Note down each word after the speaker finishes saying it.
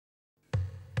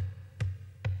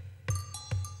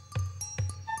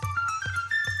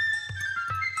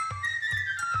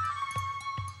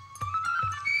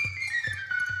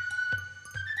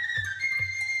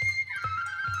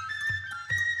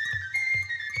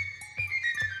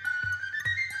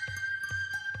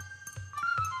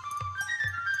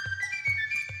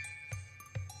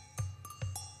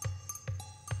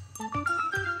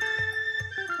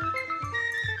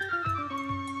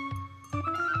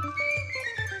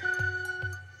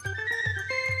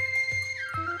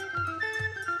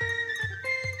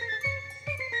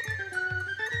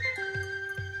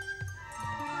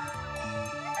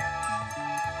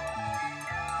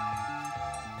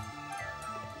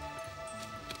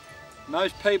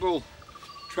Most people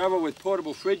travel with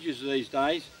portable fridges these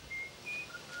days,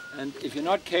 and if you're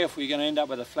not careful, you're going to end up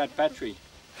with a flat battery.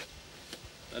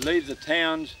 They leave the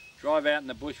towns, drive out in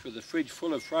the bush with the fridge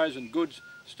full of frozen goods,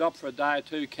 stop for a day or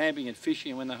two camping and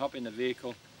fishing, and when they hop in the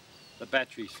vehicle, the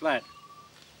battery's flat.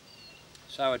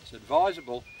 So it's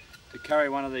advisable to carry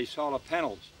one of these solar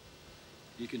panels.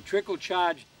 You can trickle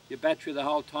charge your battery the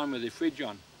whole time with your fridge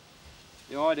on.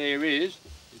 The idea is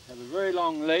you have a very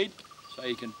long lead, so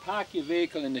you can park your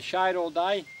vehicle in the shade all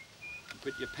day and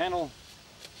put your panel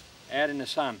out in the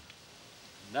sun.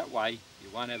 And that way you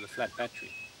won't have a flat battery.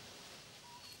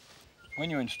 When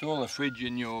you install a fridge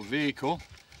in your vehicle,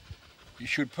 you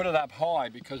should put it up high,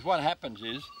 because what happens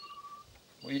is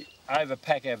we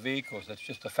overpack our vehicles. That's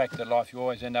just a fact of life. You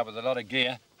always end up with a lot of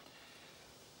gear.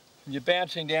 You're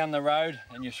bouncing down the road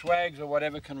and your swags or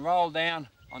whatever can roll down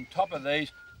on top of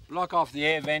these, block off the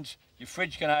air vents, your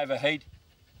fridge can overheat,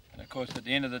 and of course at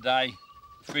the end of the day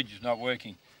the fridge is not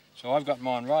working. So I've got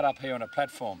mine right up here on a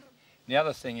platform. The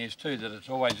other thing is too that it's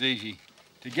always easy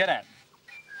to get at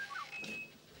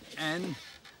and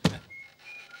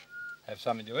have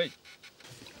something to eat.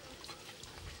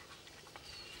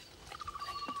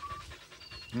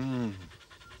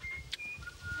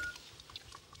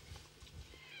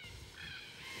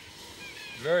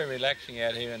 Very relaxing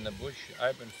out here in the bush,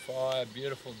 open fire,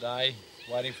 beautiful day,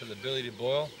 waiting for the billy to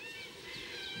boil.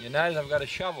 You notice I've got a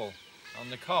shovel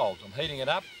on the coals. I'm heating it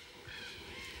up,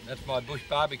 and that's my bush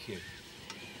barbecue.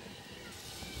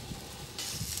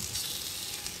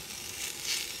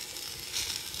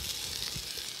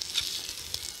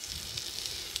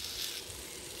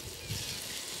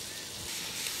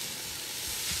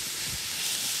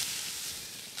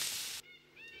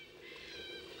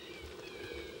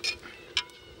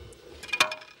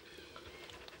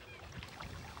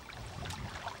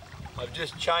 I've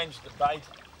just changed the bait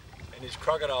in this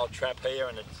crocodile trap here,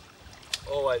 and it's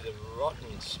always a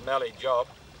rotten, smelly job.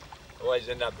 Always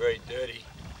end up very dirty.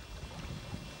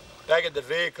 Back at the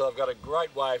vehicle, I've got a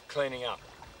great way of cleaning up.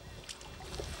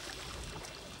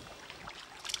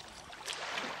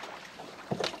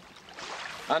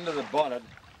 Under the bonnet,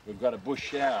 we've got a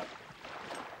bush shower.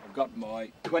 I've got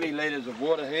my 20 litres of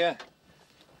water here,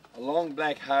 a long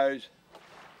black hose,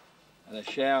 and a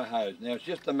shower hose. Now it's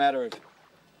just a matter of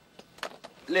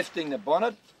lifting the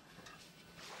bonnet,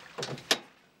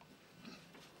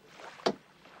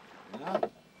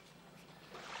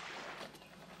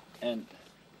 and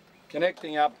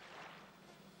connecting up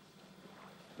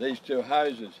these two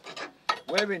hoses.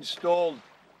 We've installed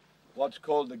what's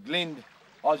called the Glind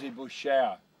Aussie Bush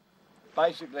Shower.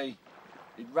 Basically,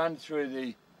 it runs through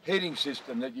the heating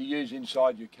system that you use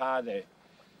inside your car there.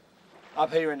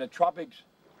 Up here in the tropics,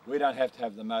 we don't have to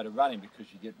have the motor running because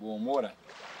you get warm water.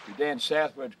 If you're down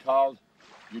south where it's cold,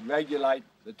 you'd regulate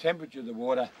the temperature of the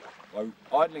water by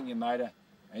idling your motor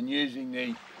and using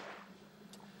the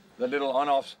little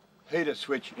on-off heater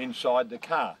switch inside the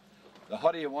car. The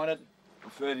hotter you want it, the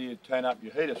further you turn up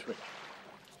your heater switch.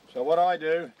 So what I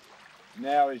do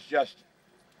now is just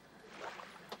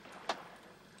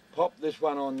pop this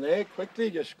one on there quickly,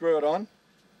 just screw it on,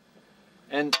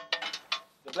 and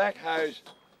the black hose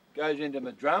goes into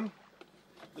my drum.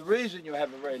 The reason you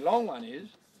have a very long one is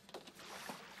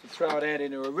to throw it out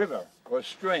into a river or a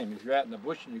stream. If you're out in the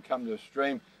bush and you come to a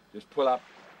stream, just pull up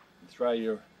and throw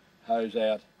your hose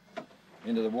out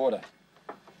into the water.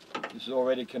 This is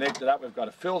already connected up. We've got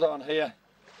a filter on here.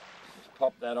 Just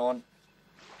pop that on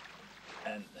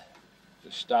and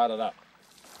just start it up.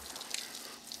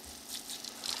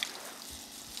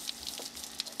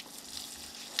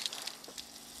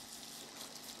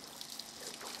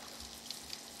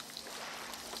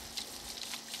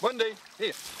 Wendy,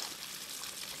 here.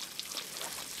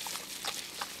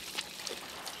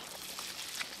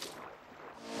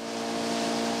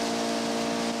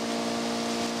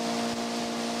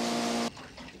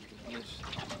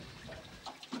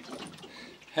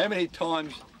 How many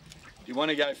times do you want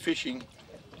to go fishing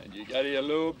and you go to your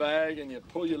lure bag and you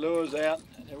pull your lures out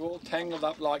and they're all tangled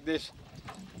up like this,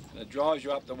 and it drives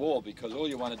you up the wall because all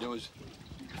you want to do is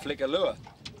flick a lure.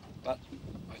 But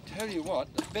I tell you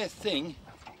what, the best thing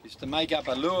is to make up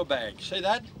a lure bag. See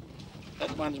that?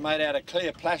 That one's made out of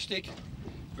clear plastic,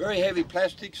 very heavy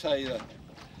plastic, so the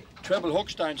treble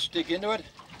hooks don't stick into it.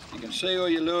 You can see all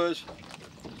your lures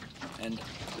and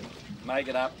make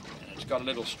it up, and it's got a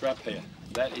little strap here.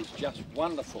 That is just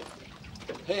wonderful.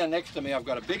 Here next to me I've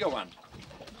got a bigger one.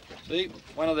 See,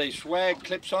 one of these swag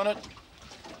clips on it.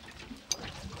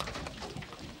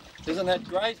 Isn't that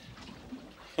great?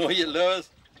 All your lures,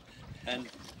 and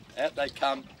out they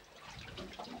come,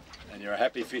 and you're a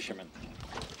happy fisherman.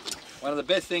 One of the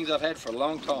best things I've had for a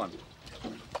long time.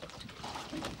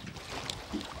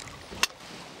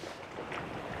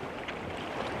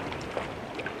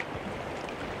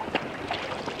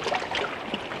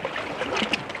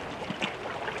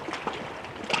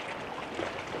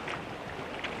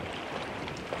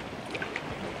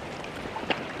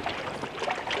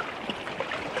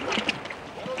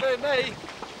 That'll do me.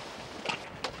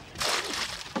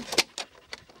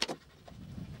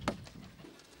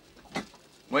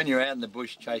 When you're out in the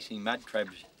bush chasing mud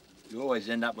crabs, you always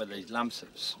end up with these lumps of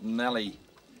smelly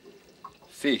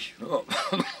fish. Oh,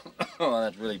 oh,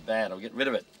 that's really bad. I'll get rid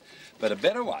of it. But a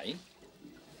better way,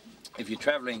 if you're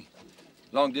travelling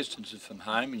long distances from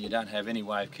home and you don't have any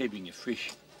way of keeping your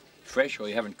fish fresh, or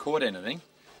you haven't caught anything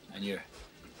and you're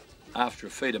after a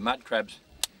feed of mud crabs,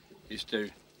 is to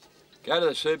go to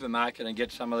the supermarket and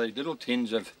get some of these little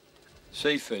tins of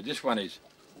seafood. This one is,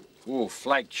 oh,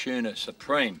 flaked tuna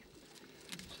supreme.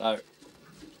 So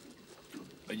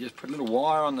we just put a little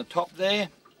wire on the top there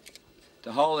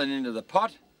to hold it into the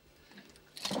pot.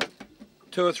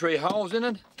 2 or 3 holes in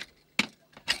it,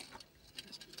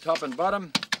 top and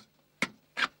bottom.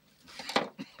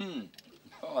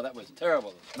 Oh, that was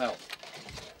terrible, the smell.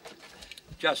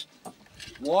 Just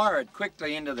wire it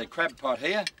quickly into the crab pot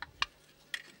here.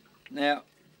 Now,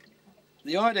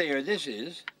 the idea of this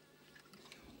is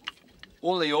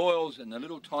all the oils and the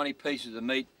little tiny pieces of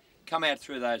meat come out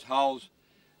through those holes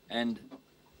and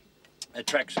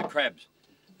attracts the crabs.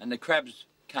 And the crabs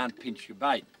can't pinch your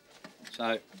bait.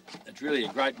 So it's really a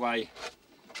great way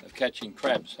of catching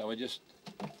crabs. So we just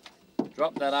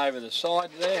drop that over the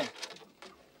side there.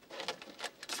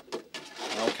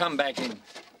 And I'll come back in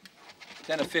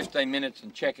 10 or 15 minutes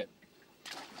and check it.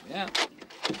 Yeah.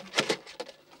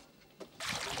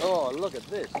 Oh, look at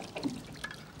this.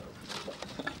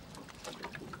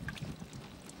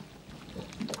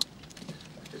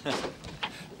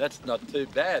 That's not too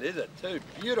bad, is it? 2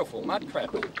 beautiful mud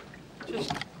crabs.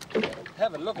 Just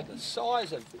have a look at the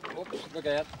size of, oops, look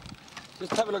out.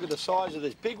 Just have a look at the size of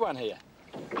this big one here.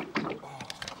 Oh.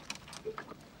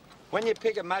 When you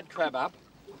pick a mud crab up,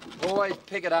 always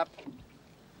pick it up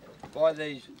by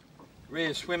these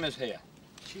rear swimmers here.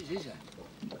 Jeez, is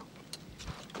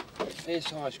a fair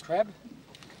sized crab.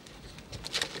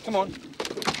 Come on.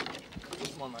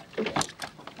 Come on, mate.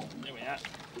 There we are.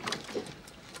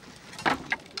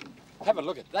 Have a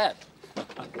look at that.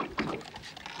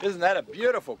 Isn't that a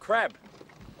beautiful crab?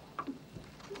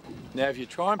 Now if you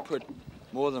try and put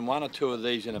more than 1 or 2 of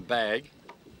these in a bag,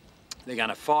 they're going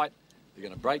to fight, they're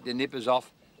going to break their nippers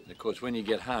off, and of course when you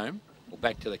get home or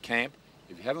back to the camp,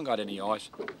 if you haven't got any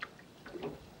ice,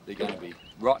 they're going to be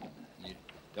rotten. You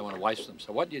don't want to waste them.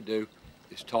 So what you do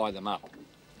is tie them up.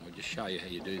 I'll just show you how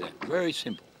you do that. Very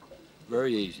simple,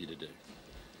 very easy to do.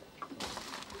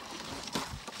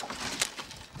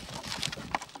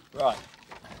 Right,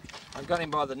 I've got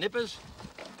him by the nippers.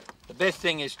 The best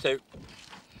thing is to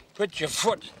put your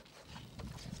foot,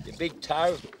 your big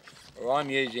toe, or I'm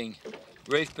using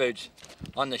reef boots,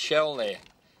 on the shell there.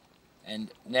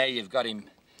 And now you've got him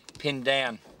pinned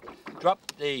down. Drop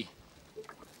the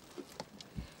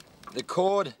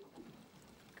cord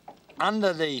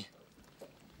under the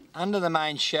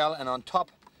main shell and on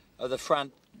top of the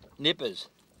front nippers.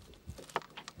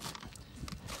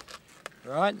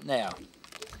 Right, now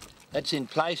that's in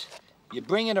place. You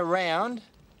bring it around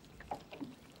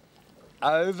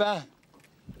over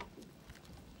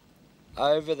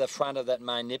the front of that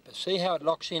main nipper. See how it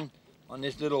locks in on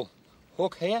this little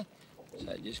hook here?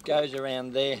 So it just goes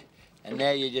around there, and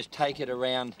now you just take it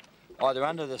around either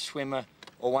under the swimmer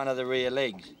or one of the rear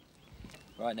legs.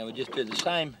 Right, now we'll just do the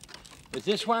same with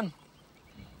this one.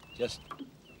 Just,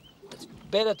 it's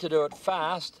better to do it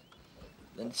fast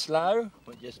than slow.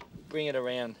 We'll just bring it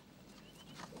around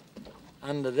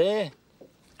under there,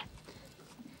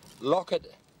 lock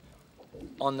it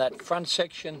on that front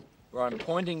section where I'm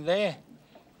pointing there,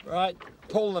 right,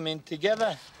 pull them in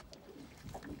together.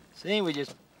 See, we're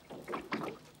just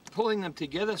pulling them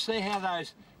together. See how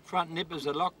those front nippers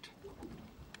are locked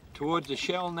towards the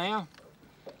shell now?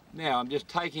 Now I'm just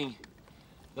taking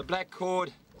the black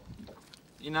cord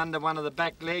in under one of the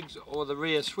back legs or the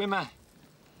rear swimmer.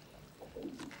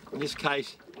 In this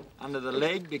case, under the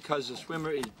leg because the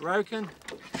swimmer is broken.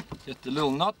 Just a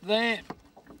little knot there.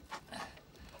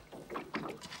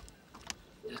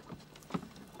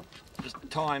 Just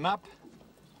tie him up.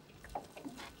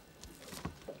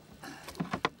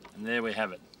 And there we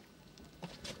have it.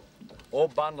 All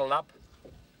bundled up.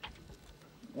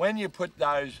 When you put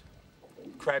those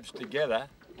crabs together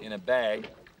in a bag,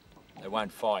 they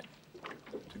won't fight.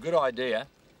 It's a good idea.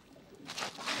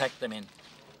 Pack them in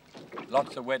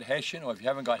lots of wet hessian, or if you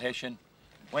haven't got hessian,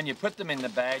 when you put them in the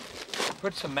bag,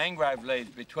 put some mangrove leaves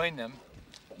between them,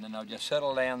 and then they'll just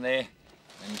settle down there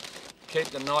and keep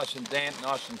them nice and damp,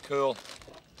 nice and cool.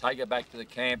 Take it back to the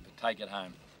camp and take it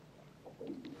home.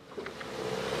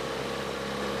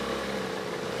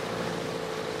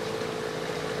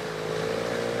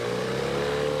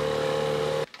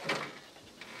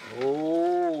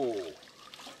 Oh,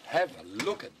 have a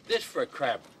look at this for a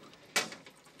crab.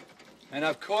 And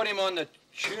I've caught him on the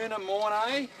tuna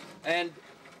mornay, and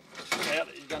well,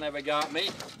 he's going to have a go at me.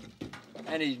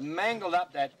 And he's mangled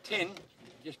up that tin.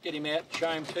 Just get him out and show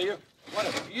him to you. What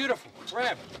a beautiful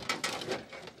crab.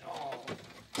 Oh,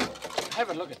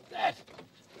 have a look at that.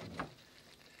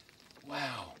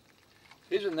 Wow.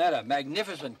 Isn't that a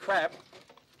magnificent crab?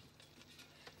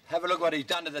 Have a look what he's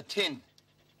done to the tin.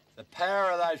 The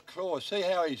power of those claws. See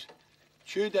how he's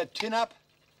chewed that tin up?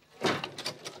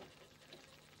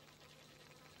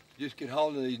 Just get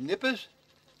hold of these nippers.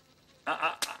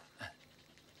 Oh,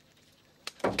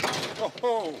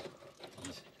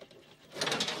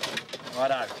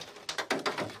 righto.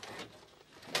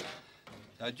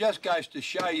 So it just goes to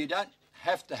show you don't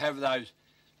have to have those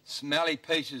smelly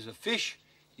pieces of fish.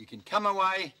 You can come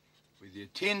away with your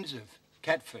tins of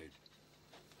cat food.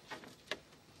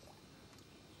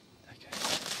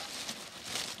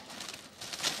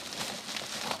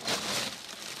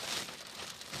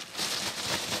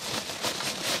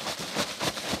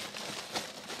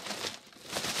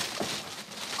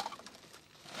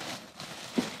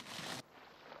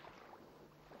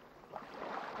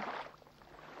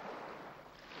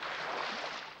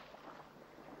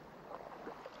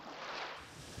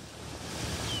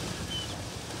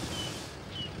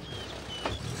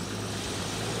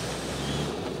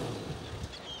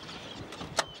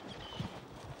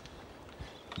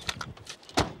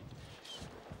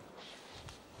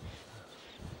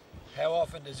 How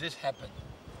often does this happen?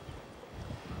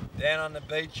 Down on the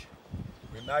beach,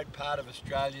 remote part of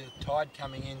Australia, tide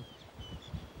coming in.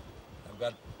 I've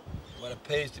got what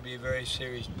appears to be a very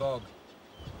serious bog.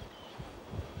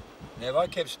 Now if I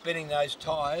kept spinning those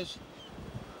tyres,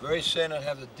 very soon I'd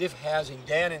have the diff housing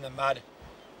down in the mud,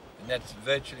 and that's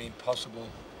virtually impossible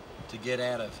to get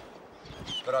out of.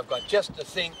 But I've got just the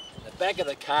thing in the back of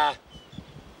the car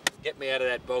to get me out of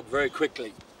that bog very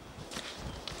quickly.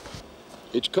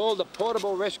 It's called the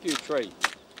portable rescue tree.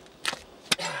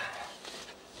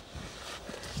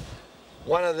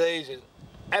 One of these is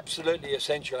absolutely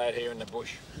essential out here in the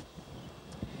bush.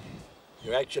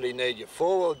 You actually need your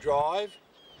four-wheel drive,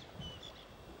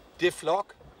 diff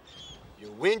lock,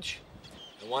 your winch,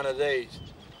 and one of these,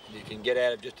 and you can get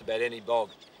out of just about any bog.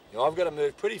 Now I've got to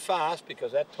move pretty fast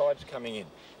because that tide's coming in.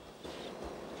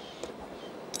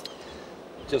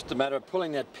 Just a matter of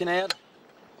pulling that pin out,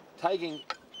 taking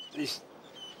this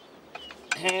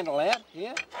handle out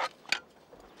here,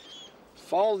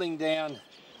 folding down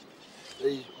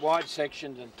these wide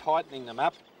sections and tightening them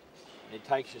up. It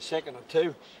takes a second or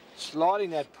two,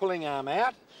 sliding that pulling arm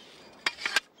out,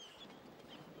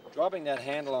 dropping that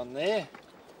handle on there,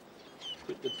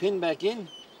 put the pin back in,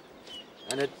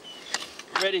 and it's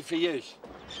ready for use.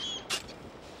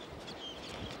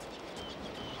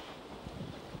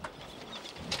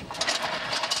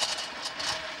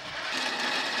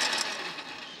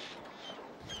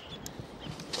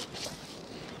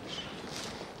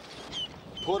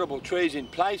 Portable tree's in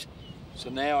place, so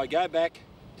now I go back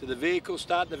to the vehicle,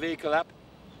 start the vehicle up,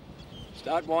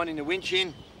 start winding the winch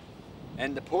in,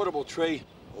 and the portable tree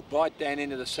will bite down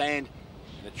into the sand,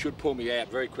 and it should pull me out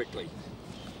very quickly.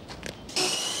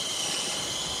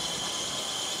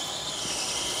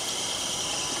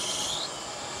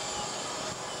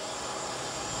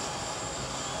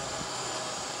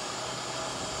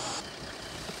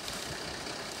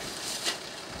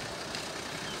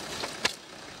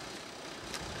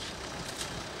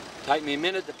 Take me a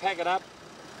minute to pack it up,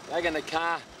 back in the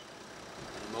car,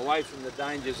 and I'm away from the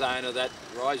danger zone of that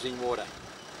rising water.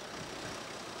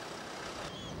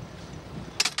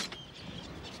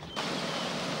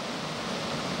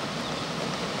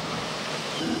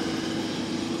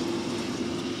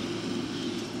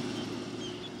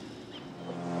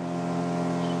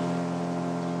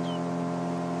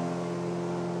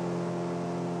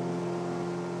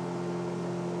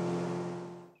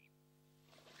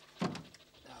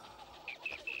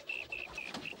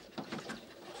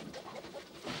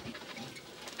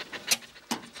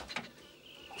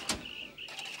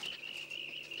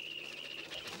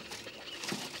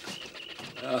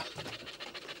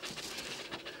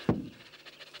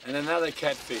 And another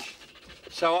catfish.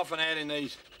 So often out in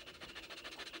these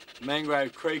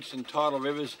mangrove creeks and tidal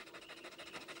rivers,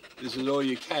 this is all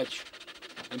you catch.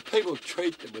 And people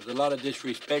treat them with a lot of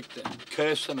disrespect and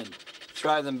curse them and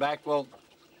throw them back. Well,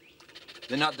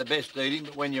 they're not the best eating,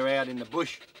 but when you're out in the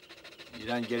bush, you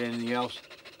don't get anything else.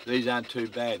 These aren't too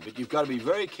bad, but you've got to be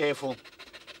very careful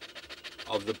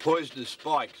of the poisonous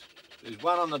spikes. There's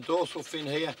one on the dorsal fin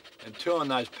here and two on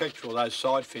those pectoral, those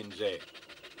side fins there.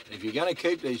 If you're going to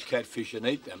keep these catfish and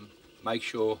eat them, make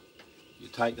sure you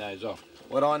take those off.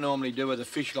 What I normally do with a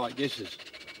fish like this is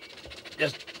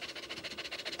just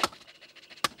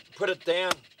put it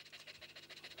down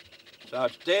so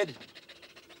it's dead.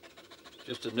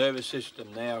 Just the nervous system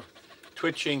now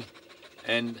twitching,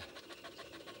 and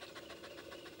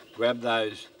grab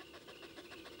those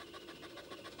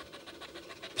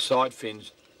side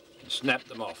fins and snap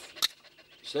them off.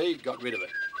 See, got rid of it.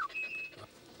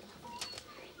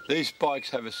 These spikes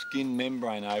have a skin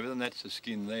membrane over them. That's the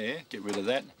skin there. Get rid of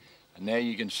that. And now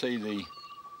you can see the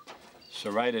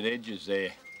serrated edges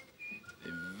there.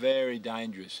 They're very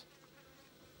dangerous.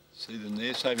 See them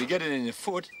there? So if you get it in your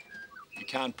foot, you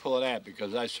can't pull it out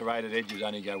because those serrated edges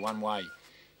only go one way.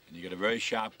 And you've got a very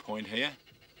sharp point here.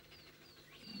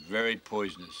 Very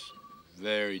poisonous,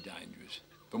 very dangerous.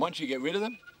 But once you get rid of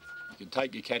them, you can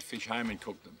take your catfish home and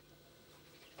cook them.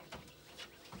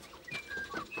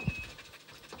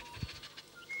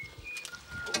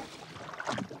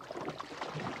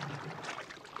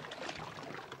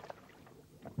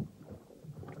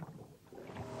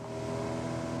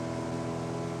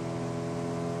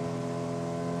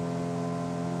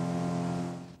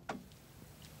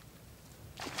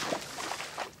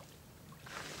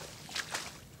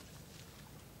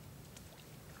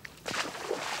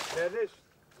 Now this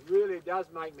really does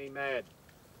make me mad.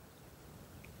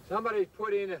 Somebody's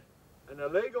put in an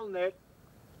illegal net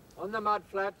on the mud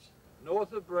flats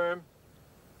north of Broome,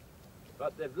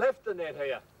 but they've left the net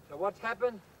here. So what's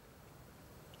happened?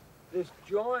 This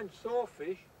giant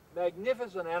sawfish,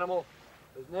 magnificent animal,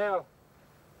 is now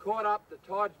caught up, the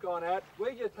tide's gone out.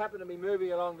 We just happen to be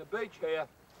moving along the beach here,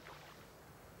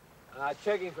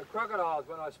 checking for crocodiles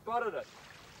when I spotted it.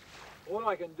 All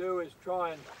I can do is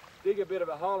try and dig a bit of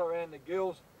a hole around the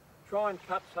gills, try and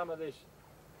cut some of this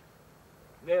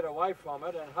net away from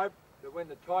it and hope that when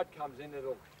the tide comes in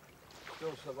it'll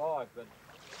still survive, but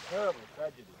terrible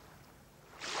tragedy.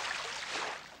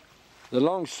 The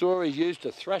long saw is used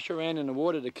to thrash around in the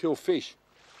water to kill fish.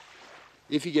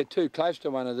 If you get too close to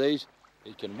one of these,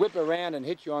 it can whip around and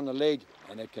hit you on the leg,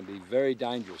 and it can be very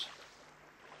dangerous.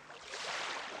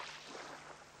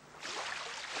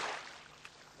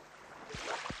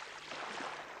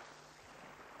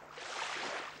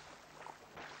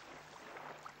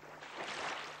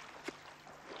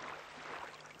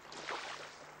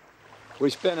 We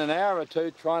spent an hour or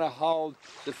two trying to hold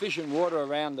sufficient water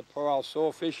around the poor old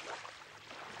sawfish,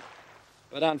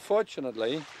 but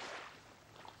unfortunately,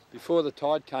 before the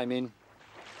tide came in,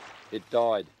 it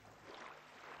died.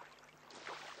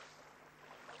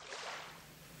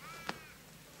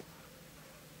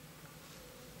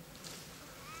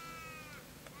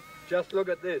 Just look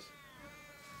at this.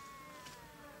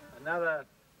 Another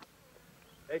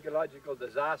ecological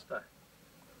disaster.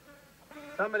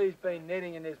 Somebody's been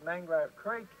netting in this mangrove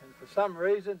creek, and for some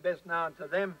reason, best known to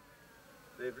them,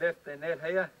 they've left their net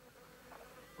here.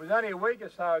 It was only a week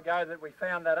or so ago that we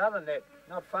found that other net,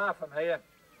 not far from here,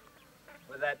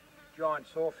 with that giant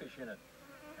sawfish in it,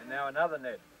 and now another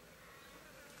net.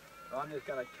 So I'm just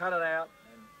going to cut it out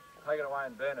and take it away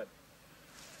and burn it.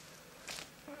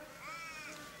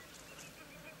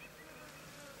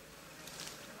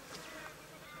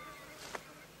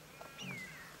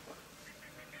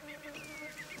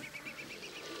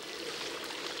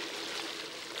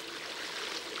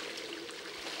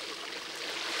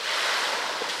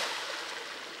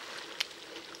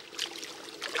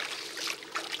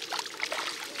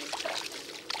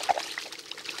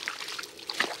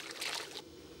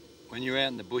 When you're out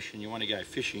in the bush and you want to go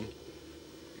fishing,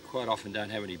 you quite often don't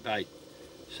have any bait.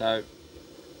 So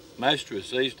most of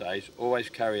us these days always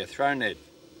carry a throw net.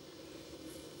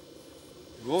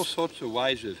 There are all sorts of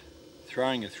ways of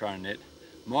throwing a throw net.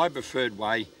 My preferred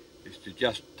way is to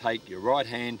just take your right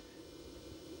hand,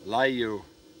 lay your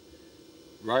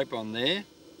rope on there,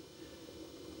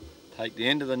 take the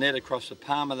end of the net across the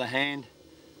palm of the hand,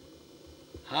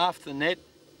 half the net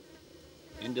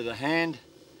into the hand,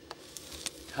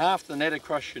 half the net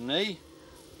across your knee,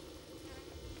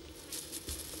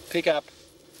 pick up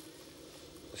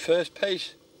the first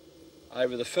piece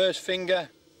over the first finger,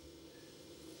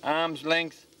 arm's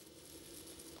length,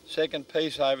 second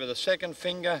piece over the second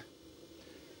finger,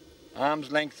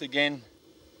 arm's length again,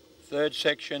 third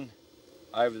section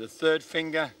over the third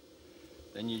finger.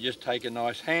 Then you just take a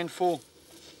nice handful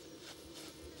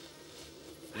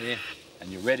there,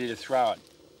 and you're ready to throw it.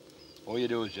 All you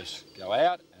do is just go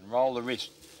out and roll the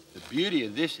wrist. The beauty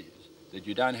of this is that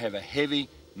you don't have a heavy,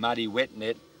 muddy, wet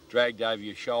net dragged over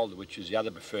your shoulder, which is the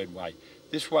other preferred way.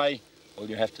 This way, all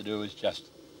you have to do is just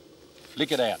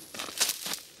flick it out.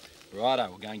 Righto,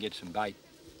 we'll go and get some bait.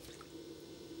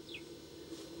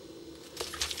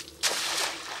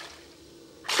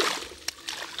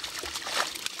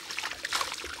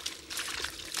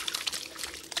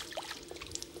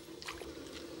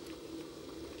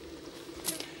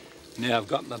 Now I've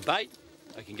got my bait,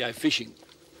 I can go fishing.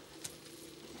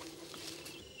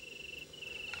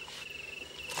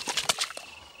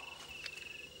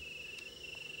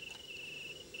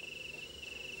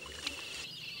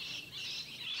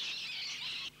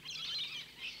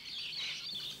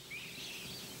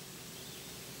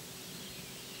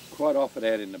 Quite often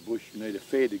out in the bush you need a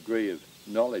fair degree of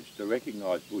knowledge to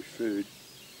recognise bush food.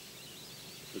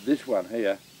 But this one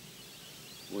here,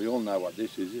 we all know what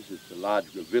this is. This is the large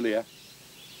grevillea.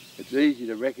 It's easy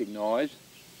to recognise,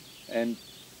 and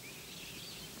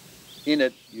in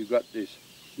it you've got this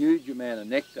huge amount of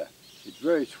nectar. It's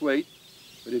very sweet,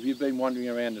 but if you've been wandering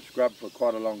around the scrub for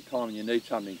quite a long time and you need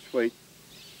something sweet,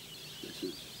 this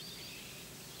is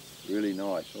really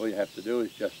nice. All you have to do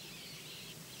is just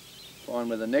find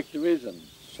where the nectar is and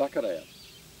suck it out.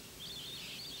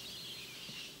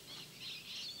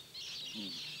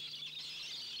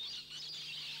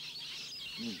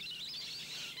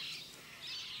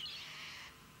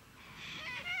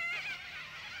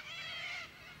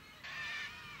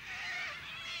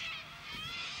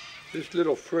 This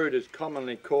little fruit is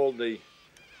commonly called the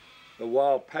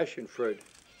wild passion fruit,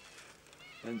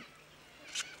 and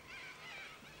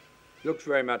looks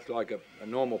very much like a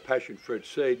normal passion fruit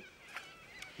seed.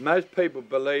 Most people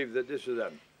believe that this is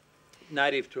a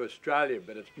native to Australia,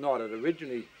 but it's not. It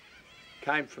originally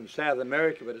came from South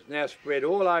America, but it's now spread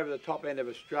all over the top end of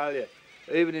Australia.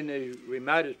 Even in the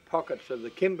remotest pockets of the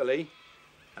Kimberley,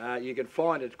 you can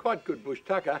find it's quite good bush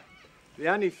tucker. The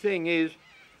only thing is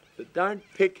that don't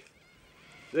pick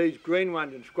these green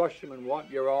ones and squash them and wipe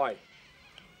your eye.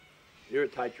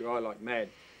 Irritate your eye like mad.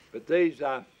 But these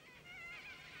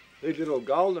little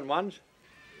golden ones,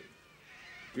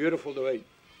 beautiful to eat.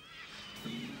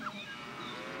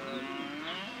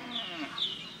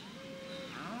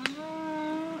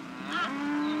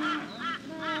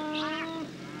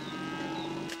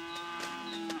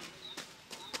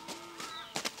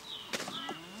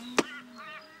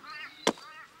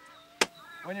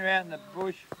 When you're out in the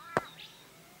bush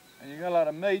and you've got a lot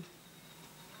of meat,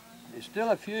 there's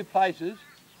still a few places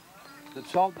that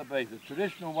salt the beef. The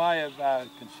traditional way of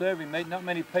conserving meat, not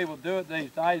many people do it these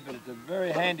days, but it's a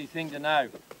very handy thing to know.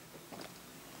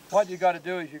 What you've got to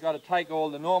do is you've got to take all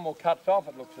the normal cuts off.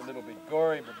 It looks a little bit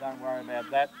gory, but don't worry about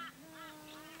that.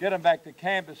 Get them back to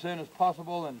camp as soon as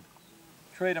possible and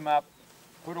treat them up,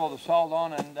 put all the salt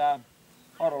on, and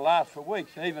it'll last for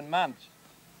weeks, even months.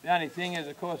 The only thing is,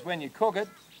 of course, when you cook it,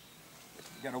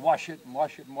 you've got to wash it and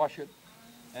wash it and wash it,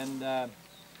 and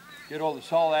get all the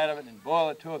salt out of it and boil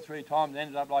it 2 or 3 times. It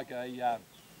ends up like a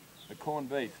corned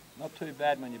beef. Not too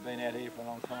bad when you've been out here for a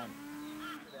long time.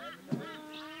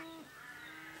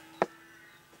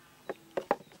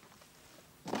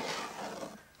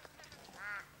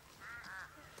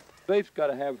 Beef's got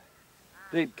to have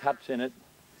deep cuts in it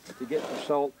to get the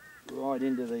salt right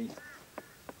into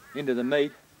the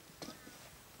meat.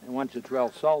 And once it's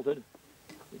well salted,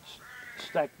 it's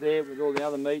stacked there with all the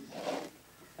other meat,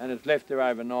 and it's left there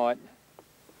overnight.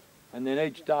 And then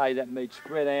each day that meat's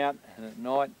spread out, and at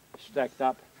night stacked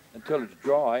up until it's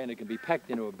dry, and it can be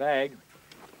packed into a bag.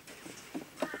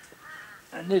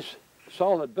 And this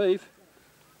salted beef,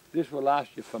 this will last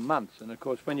you for months. And of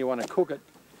course, when you want to cook it,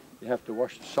 you have to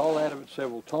wash the salt out of it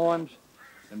several times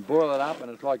and boil it up,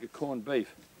 and it's like a corned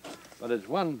beef. But it's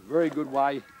one very good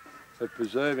way of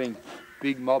preserving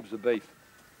big mobs of beef.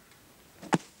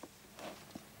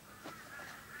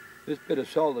 This bit of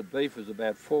salted beef is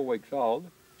about 4 weeks old.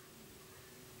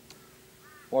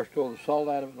 Washed all the salt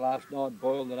out of it last night,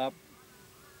 boiled it up,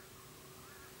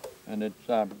 and it's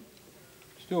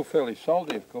still fairly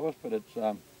salty, of course, but it's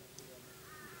not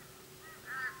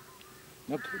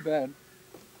too bad.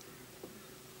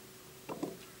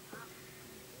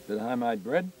 Bit of homemade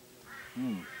bread.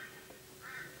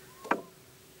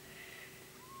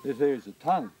 This here is the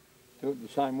tongue. Do it the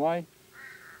same way.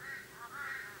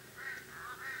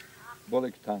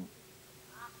 Bullock's tongue.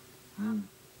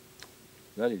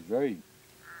 That is very,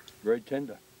 very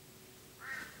tender.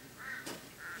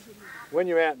 When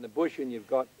you're out in the bush and you've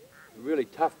got a really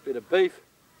tough bit of beef,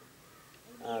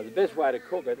 the best way to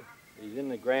cook it is in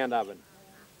the ground oven.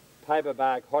 Paper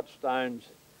bark, hot stones,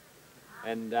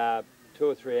 and 2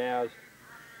 or 3 hours,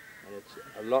 and it's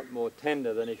a lot more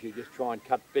tender than if you just try and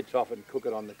cut bits off and cook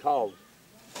it on the coals.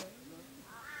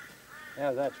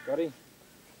 How's that, Scotty?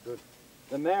 Good.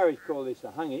 The Maoris call this a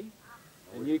hungy,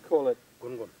 and you call it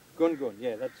Gun. gun.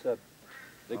 Yeah, that's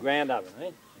the ground oven, eh?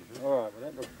 Mm-hmm. All right, well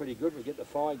that looks pretty good. We'll get the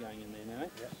fire going in there now, eh?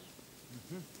 Yes.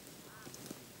 Mm-hmm.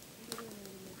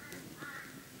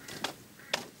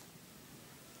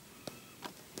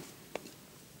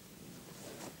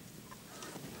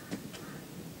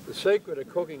 The secret of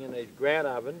cooking in these ground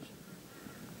ovens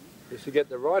is to get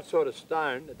the right sort of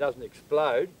stone that doesn't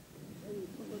explode,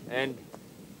 and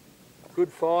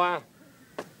good fire,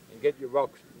 and get your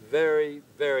rocks very,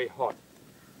 very hot.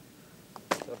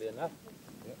 That'll be enough?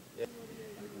 Yep. Yep.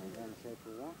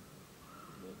 Yeah.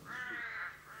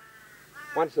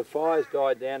 Once the fire's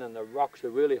died down and the rocks are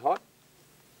really hot,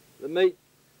 the meat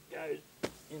goes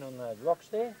in on those rocks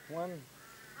there. One,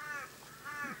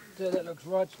 two, that looks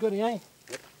right, Scotty, eh?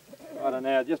 Yep. Right, and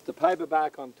now just the paper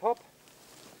bark on top.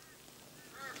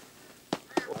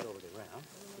 Right over the round.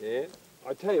 Yeah.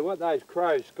 I tell you what, those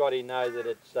crows, Scotty, know that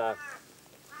it's tucker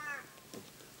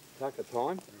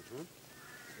time. Mm-hmm.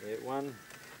 Yeah, 1,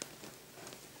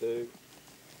 2.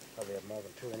 Probably have more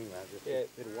than 2 anyway. Just Yeah. a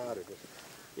bit of water. Just.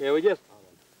 Yeah, we just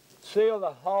seal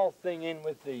the whole thing in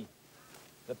with the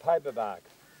paper bark.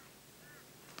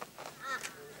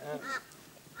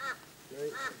 3.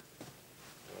 Righto.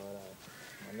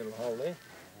 My little hole there.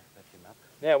 That's enough.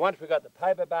 Now, once we've got the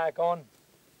paper bark on,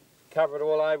 cover it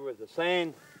all over with the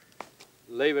sand,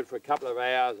 leave it for a couple of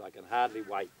hours. I can hardly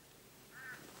wait.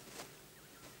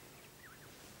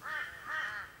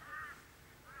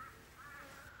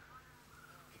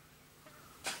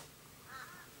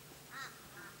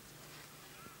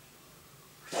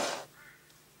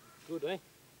 Good, eh?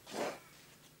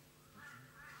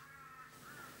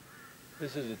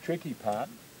 This is the tricky part.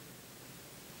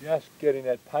 Just getting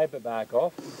that paper bark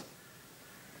off.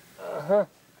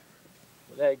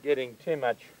 Without getting too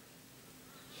much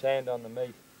sand on the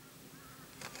meat.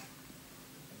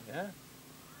 Yeah.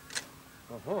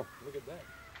 Look at that.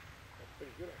 That's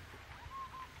pretty good.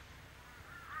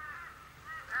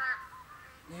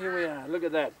 Here we are. Look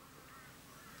at that.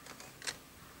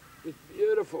 It's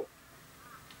beautiful.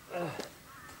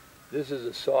 This is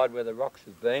the side where the rocks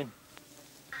have been.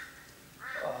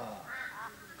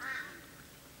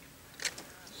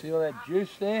 See all that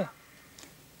juice there?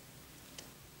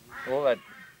 All that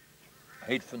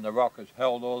heat from the rock has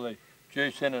held all the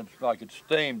juice in it. It's like it's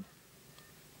steamed.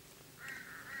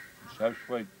 It's so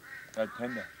sweet, so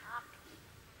tender.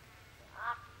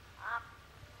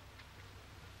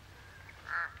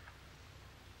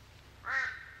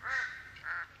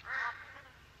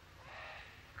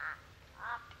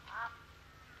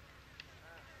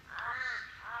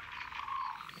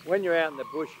 When you're out in the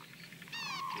bush,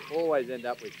 you always end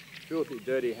up with filthy,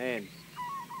 dirty hands.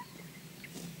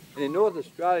 And in North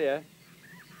Australia,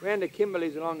 around the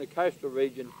Kimberleys along the coastal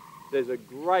region, there's a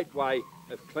great way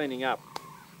of cleaning up,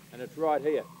 and it's right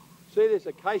here. See this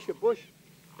acacia bush?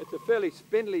 It's a fairly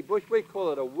spindly bush. We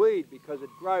call it a weed because it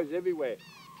grows everywhere.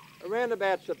 Around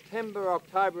about September,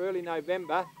 October, early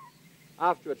November,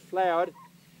 after it's flowered,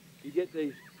 you get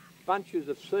these bunches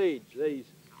of seeds, these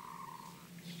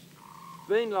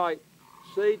bean-like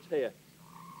seeds here.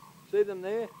 See them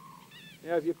there?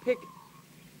 Now if you pick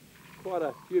quite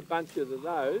a few bunches of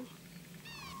those,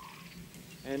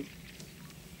 and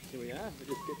here we are, we'll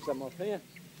just get some off here.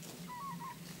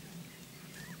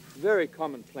 Very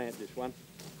common plant, this one.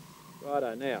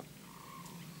 Righto, now,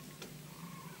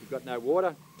 you've got no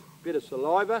water, bit of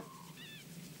saliva,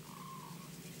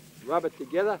 rub it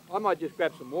together. I might just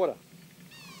grab some water.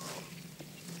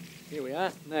 Here we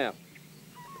are. Now,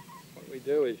 what we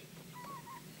do is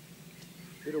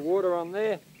a bit of water on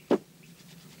there,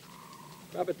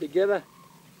 rub it together.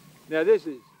 Now this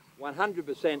is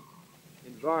 100%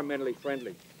 environmentally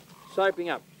friendly. Soaping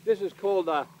up. This is called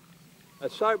a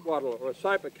soap wattle or a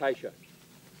soap acacia.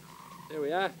 There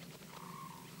we are.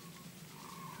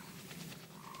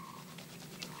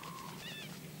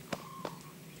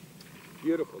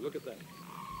 Beautiful, look at that.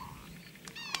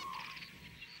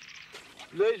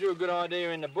 These are a good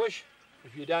idea in the bush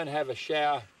if you don't have a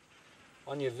shower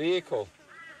on your vehicle.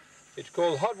 It's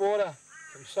called hot water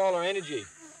from solar energy.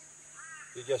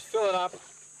 You just fill it up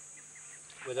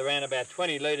with around about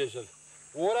 20 litres of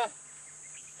water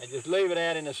and just leave it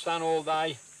out in the sun all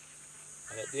day,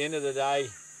 and at the end of the day,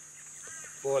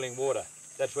 boiling water.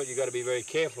 That's what you've got to be very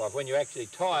careful of. When you actually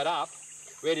tie it up,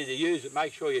 ready to use it,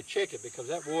 make sure you check it because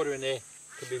that water in there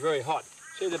can be very hot.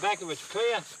 See the back of it's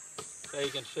clear, so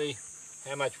you can see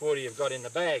how much water you've got in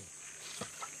the bag.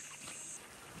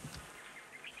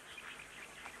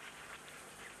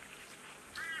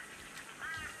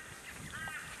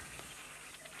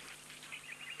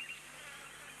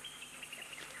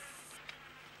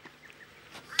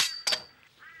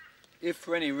 if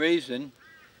for any reason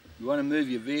you want to move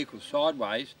your vehicle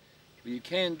sideways, well, you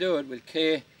can do it with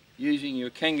care using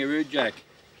your kangaroo jack.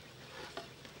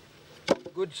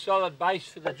 Good solid base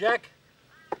for the jack.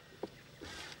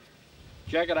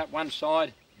 Jack it up one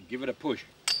side and give it a push.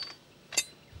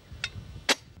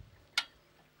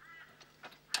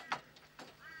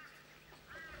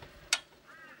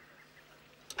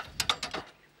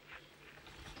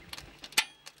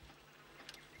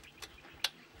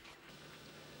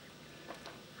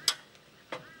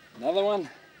 Another one.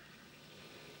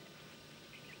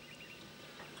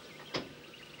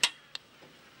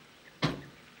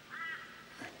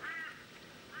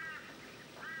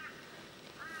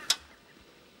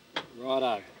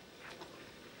 Righto.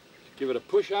 Give it a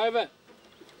push over.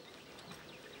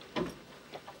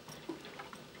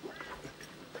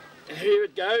 And here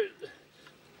it goes.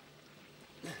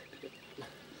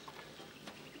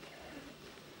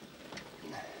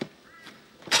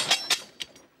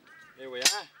 There we are.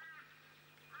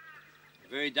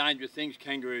 Very dangerous things,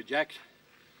 kangaroo jacks.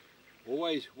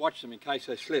 Always watch them in case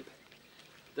they slip.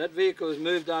 That vehicle has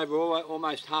moved over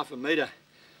almost half a metre.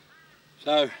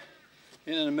 So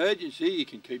in an emergency you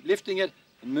can keep lifting it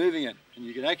and moving it, and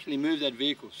you can actually move that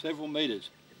vehicle several metres.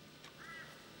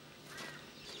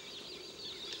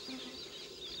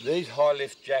 These high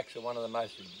lift jacks are one of the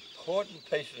most important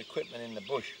pieces of equipment in the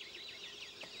bush.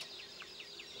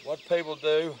 What people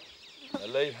do, they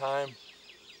leave home,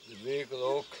 the vehicle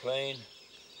all clean,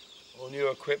 all new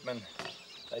equipment.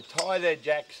 They tie their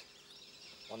jacks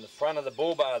on the front of the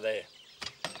bull bar there.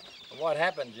 And what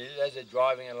happens is, as they're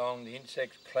driving along, the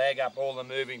insects clag up all the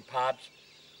moving parts.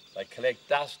 They collect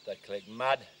dust, they collect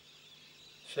mud,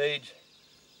 seeds.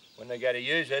 When they go to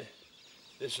use it,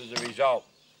 this is the result.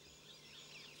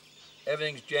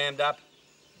 Everything's jammed up.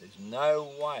 There's no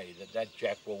way that that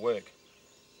jack will work.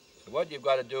 So what you've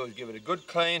got to do is give it a good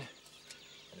clean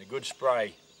and a good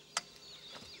spray.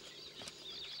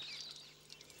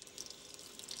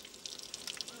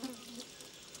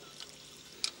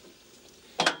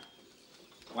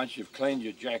 Once you've cleaned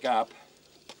your jack up,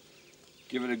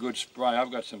 give it a good spray.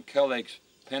 I've got some Kel-X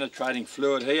penetrating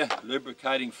fluid here,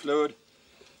 lubricating fluid,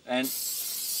 and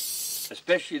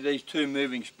especially these two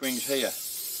moving springs here.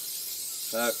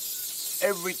 So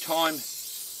every time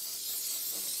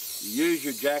you use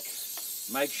your jack,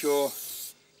 make sure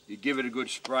you give it a good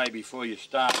spray before you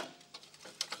start.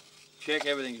 Check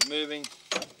everything's moving.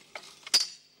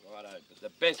 Righto. But the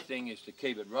best thing is to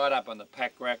keep it right up on the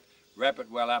pack rack, wrap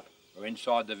it well up, or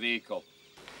inside the vehicle.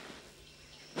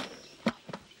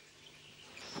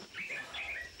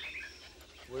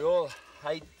 We all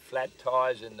hate flat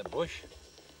tyres in the bush,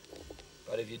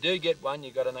 but if you do get one,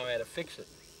 you've got to know how to fix it.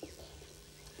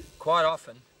 Quite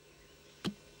often,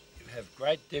 you have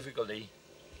great difficulty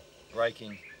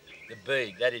breaking the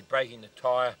bead, that is breaking the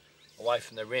tyre away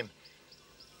from the rim.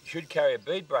 You should carry a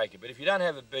bead breaker, but if you don't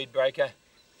have a bead breaker,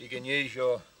 you can use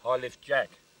your high lift jack.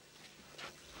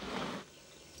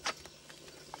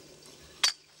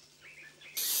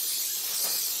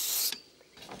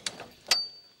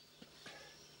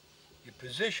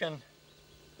 Position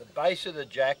the base of the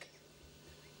jack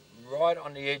right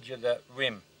on the edge of the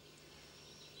rim.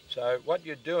 So what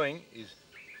you're doing is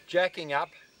jacking up.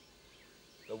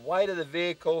 The weight of the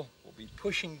vehicle will be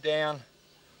pushing down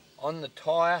on the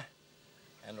tyre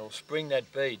and it'll spring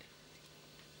that bead.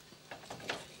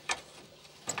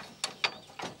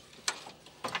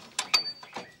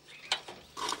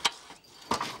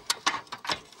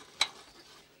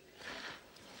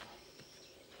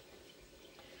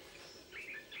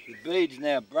 The bead's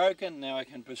now broken, now I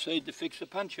can proceed to fix the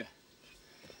puncture.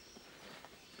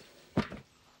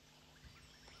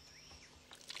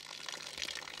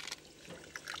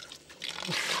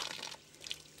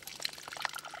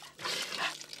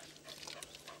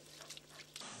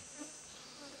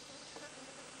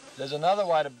 There's another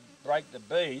way to break the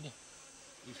bead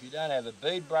if you don't have a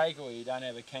bead breaker or you don't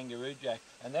have a kangaroo jack,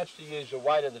 and that's to use the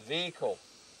weight of the vehicle.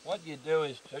 What you do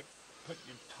is to put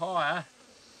your tyre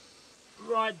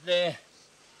right there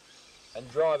and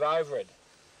drive over it.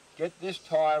 Get this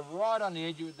tyre right on the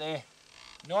edge of it there.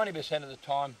 90% of the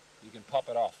time you can pop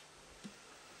it off.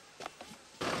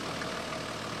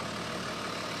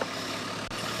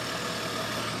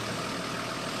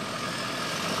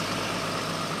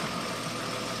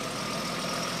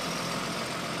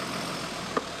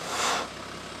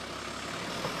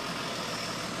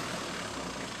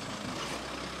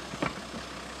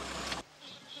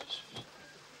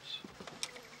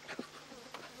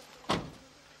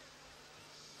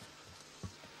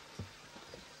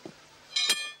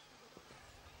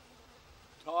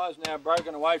 Tyre's now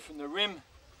broken away from the rim,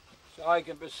 so I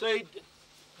can proceed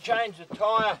change the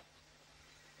tyre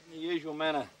in the usual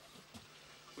manner,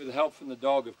 with the help from the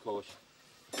dog, of course.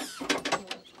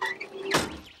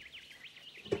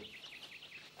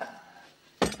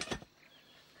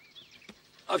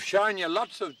 I've shown you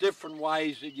lots of different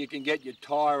ways that you can get your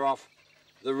tyre off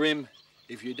the rim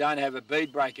if you don't have a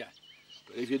bead breaker.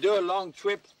 But if you do a long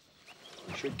trip,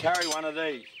 you should carry one of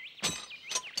these.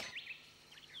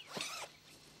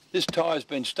 This tyre's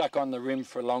been stuck on the rim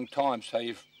for a long time, so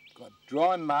you've got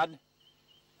dry mud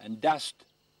and dust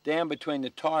down between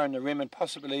the tyre and the rim, and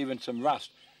possibly even some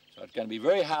rust. So it's going to be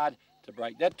very hard to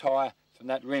break that tyre from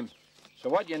that rim. So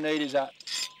what you need is a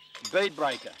bead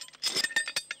breaker.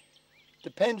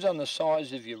 Depends on the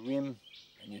size of your rim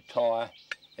and your tyre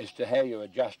as to how you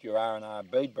adjust your R&R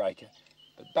bead breaker.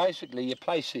 But basically you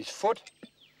place this foot,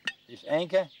 this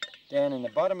anchor, down in the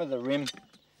bottom of the rim,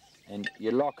 and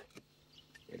you lock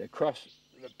it across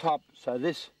the top, so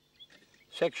this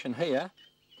section here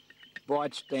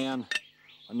bites down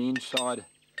on the inside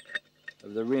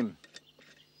of the rim.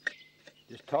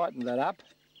 Just tighten that up.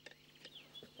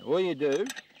 Now all you do is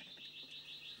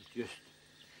just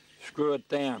screw it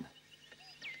down,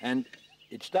 and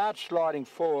it starts sliding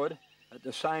forward at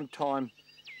the same time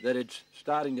that it's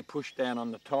starting to push down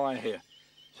on the tyre here.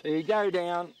 So you go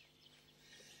down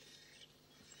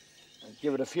and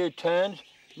give it a few turns.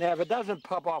 Now if it doesn't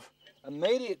pop off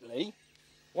immediately,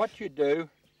 what you do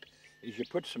is you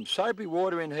put some soapy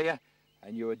water in here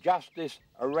and you adjust this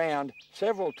around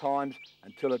several times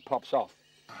until it pops off.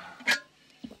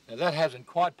 Now that hasn't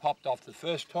quite popped off the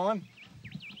first time,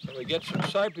 so we get some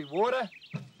soapy water.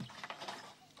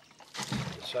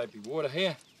 The soapy water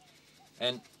here,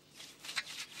 and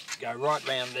go right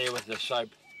round there with the soap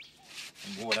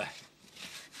and water.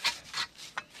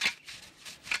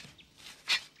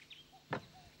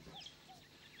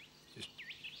 Just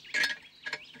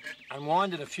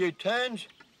unwind it a few turns.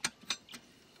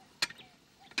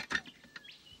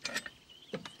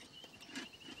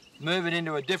 Move it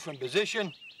into a different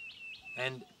position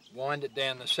and wind it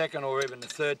down the second or even the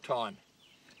third time.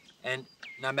 And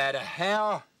no matter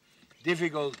how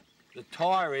difficult the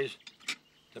tyre is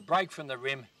to break from the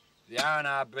rim, the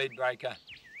R&R bead breaker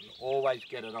will always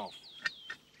get it off.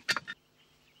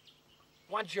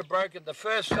 Once you've broken the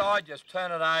first side, just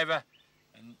turn it over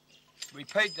and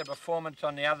repeat the performance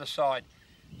on the other side.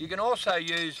 You can also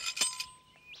use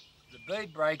the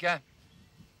bead breaker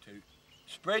to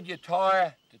spread your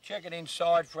tyre, to check it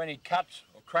inside for any cuts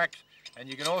or cracks, and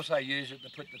you can also use it to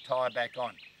put the tyre back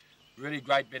on. Really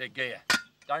great bit of gear.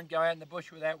 Don't go out in the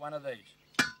bush without one of these.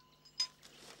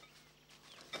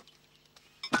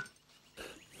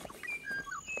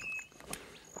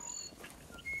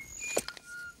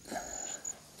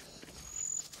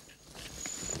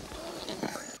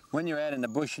 When you're out in the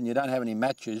bush and you don't have any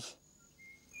matches,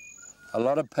 a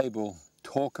lot of people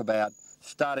talk about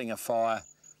starting a fire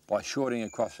by shorting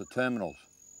across the terminals.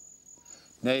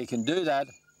 Now you can do that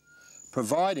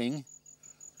providing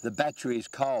the battery is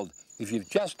cold. If you've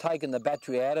just taken the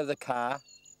battery out of the car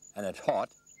and it's hot,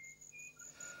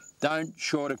 don't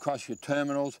short across your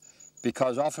terminals,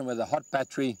 because often with a hot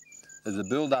battery there's a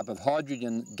build-up of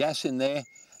hydrogen gas in there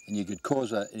and you could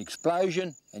cause an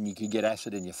explosion and you could get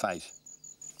acid in your face.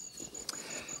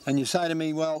 And you say to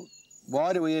me, well,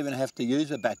 why do we even have to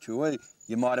use a battery? Well,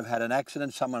 you might have had an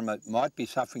accident, someone might be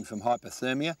suffering from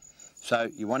hypothermia, so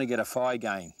you want to get a fire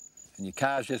going, and your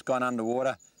car's just gone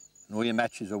underwater and all your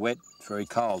matches are wet, it's very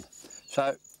cold.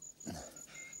 So,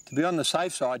 to be on the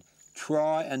safe side,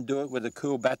 try and do it with a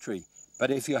cool battery.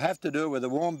 But if you have to do it with a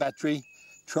warm battery,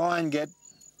 try and get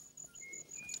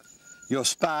your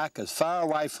spark as far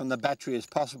away from the battery as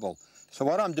possible. So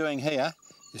what I'm doing here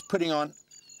is putting on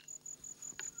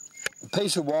a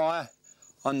piece of wire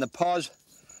on the pos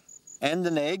and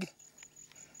the neg.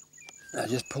 Now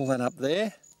just pull that up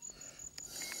there.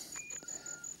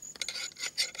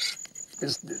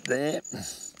 Just there.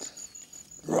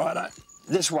 Righto.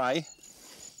 This way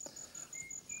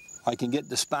I can get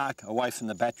the spark away from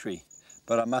the battery,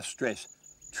 but I must stress,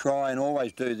 try and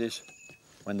always do this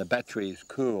when the battery is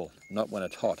cool, not when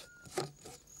it's hot.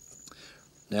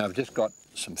 Now I've just got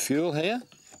some fuel here.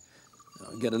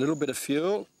 I'll get a little bit of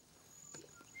fuel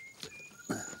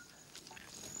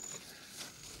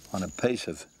on a piece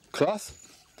of cloth.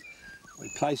 We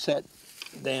place that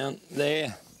down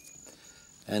there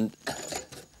and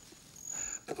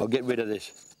I'll get rid of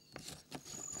this.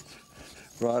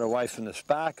 Right away from the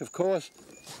spark, of course.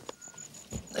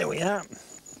 There we are.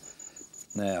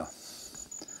 Now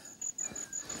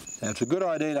it's a good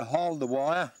idea to hold the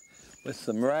wire with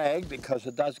some rag, because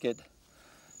it does get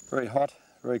very hot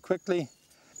very quickly.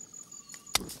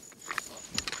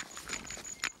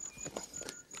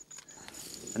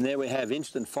 And there we have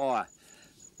instant fire.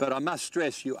 But I must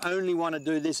stress, you only want to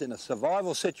do this in a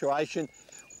survival situation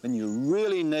when you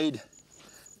really need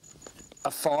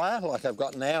a fire, like I've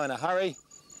got now, in a hurry.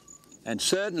 And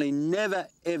certainly never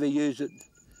ever use it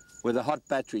with a hot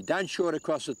battery. Don't short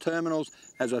across the terminals.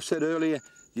 As I said earlier,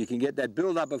 you can get that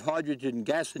build-up of hydrogen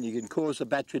gas and you can cause the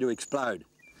battery to explode.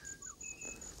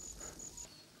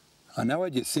 I know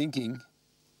what you're thinking.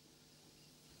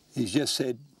 He's just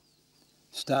said,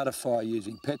 start a fire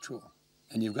using petrol,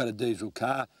 and you've got a diesel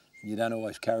car and you don't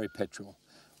always carry petrol.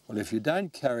 Well, if you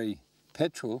don't carry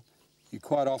petrol, you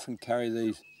quite often carry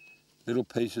these little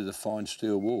pieces of fine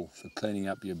steel wool for cleaning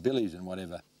up your billies and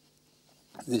whatever.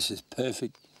 This is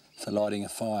perfect for lighting a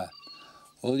fire.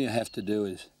 All you have to do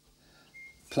is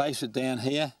place it down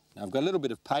here. Now, I've got a little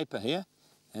bit of paper here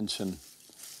and some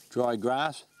dry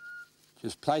grass.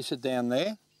 Just place it down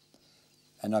there,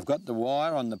 and I've got the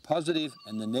wire on the positive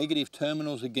and the negative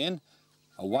terminals again,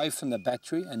 away from the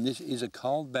battery, and this is a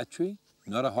cold battery,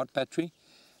 not a hot battery.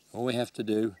 All we have to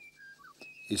do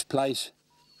is place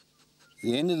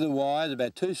the end of the wires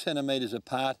about 2 centimetres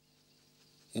apart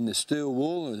in the steel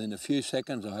wool, and in a few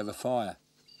seconds I'll have a fire.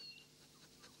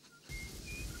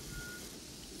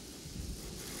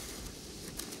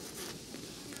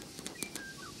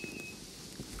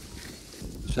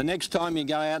 So next time you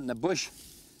go out in the bush,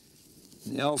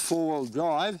 in the old four-wheel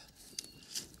drive,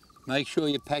 make sure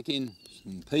you pack in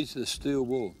some pieces of steel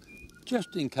wool,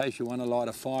 just in case you want to light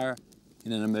a fire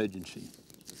in an emergency.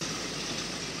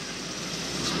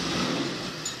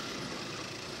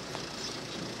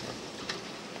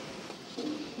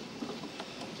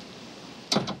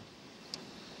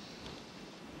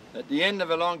 At the end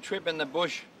of a long trip in the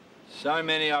bush, so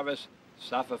many of us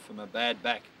suffer from a bad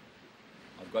back.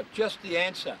 I've got just the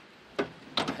answer.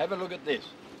 Have a look at this.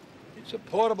 It's a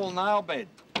portable nail bed.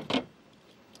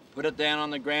 Put it down on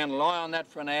the ground, lie on that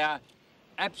for an hour.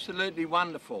 Absolutely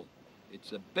wonderful. It's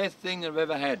the best thing I've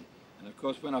ever had. And of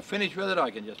course, when I finish with it,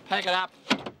 I can just pack it up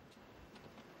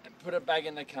and put it back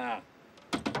in the car.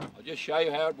 I'll just show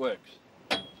you how it works.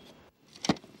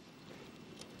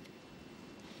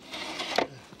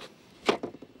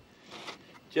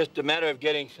 Just a matter of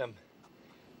getting some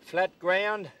flat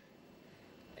ground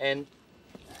and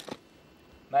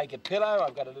make a pillow.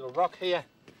 I've got a little rock here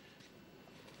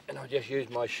and I'll just use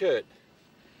my shirt.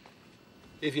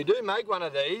 If you do make one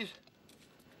of these,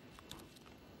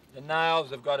 the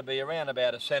nails have got to be around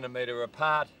about 1 centimetre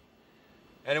apart,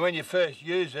 and when you first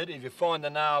use it, if you find the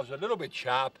nails a little bit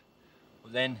sharp,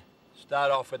 well, then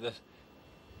start off with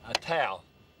a towel,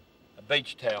 a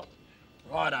beach towel.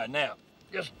 Righto, now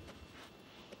just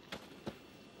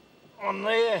on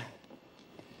there,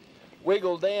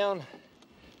 wiggle down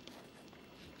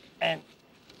and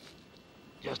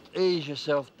just ease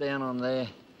yourself down on there,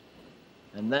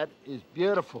 and that is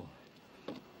beautiful.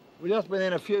 Just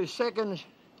within a few seconds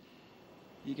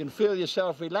you can feel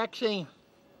yourself relaxing.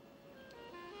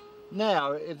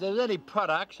 Now, if there's any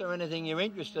products or anything you're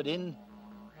interested in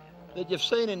that you've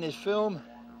seen in this film,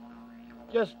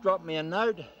 just drop me a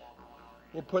note.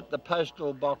 We'll put the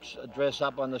postal box address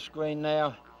up on the screen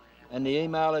now and the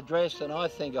email address, and I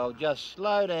think I'll just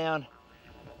slow down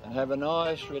and have a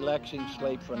nice relaxing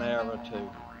sleep for an hour or two.